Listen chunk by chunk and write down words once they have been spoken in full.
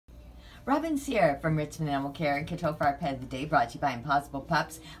Robin Sierra from Richmond Animal Care and Control for our Pet of the Day, brought to you by Impossible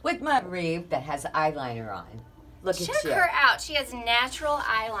Pups, with Marie that has eyeliner on. Look Check at you. her out. She has natural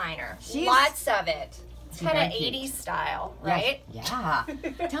eyeliner. Lots of it. It's kind of 80s style, right? Yeah.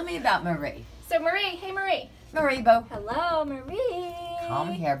 Tell me about Marie. So Marie, hey Marie. Marie, Bo. Hello, Marie.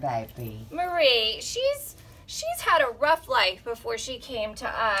 Come here, baby. Marie, she's had a rough life before she came to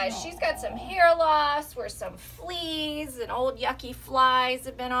us. She's got some hair loss, where some fleas and old yucky flies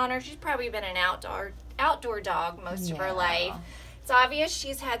have been on her. She's probably been an outdoor dog most of her life. It's obvious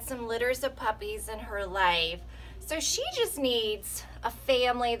she's had some litters of puppies in her life. So she just needs a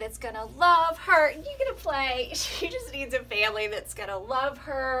family that's gonna love her. You gonna play? She just needs a family that's gonna love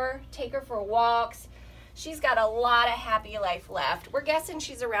her, take her for walks. She's got a lot of happy life left. We're guessing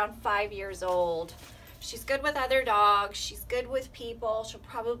she's around 5 years old. She's good with other dogs. She's good with people. She'll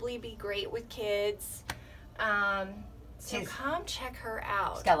probably be great with kids. So come check her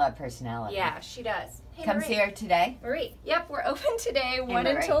out. She's got a lot of personality. Yeah, she does. Hey, Comes Marie. here today. Marie. Yep, we're open today, Hey, 1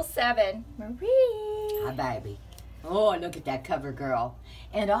 Marie. until 7. Marie. Hi, baby. Oh, look at that cover girl.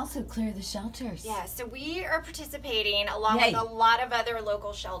 And also clear the shelters. Yeah, so we are participating along Yay. with a lot of other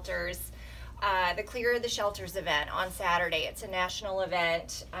local shelters. The Clear the Shelters event on Saturday. It's a national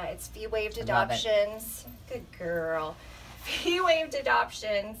event. It's fee-waived adoptions. Good girl. Fee-waived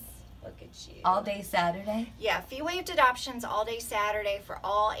adoptions. Look at you. All day Saturday? Yeah, fee-waived adoptions all day Saturday for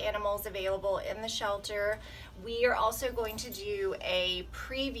all animals available in the shelter. We are also going to do a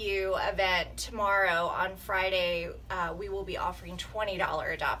preview event tomorrow on Friday. We will be offering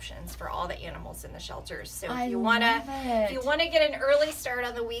 $20 adoptions for all the animals in the shelters. So if you want to get an early start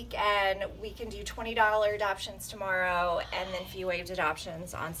on the weekend, we can do $20 adoptions tomorrow and then fee-waived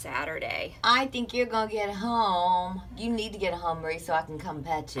adoptions on Saturday. I think you're going to get home. You need to get home, Marie, so I can come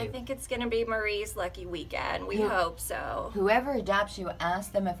pet you. I think it's going to be Marie's lucky weekend. We hope so. Whoever adopts you,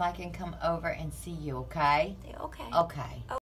 ask them if I can come over and see you, okay? Okay. Okay.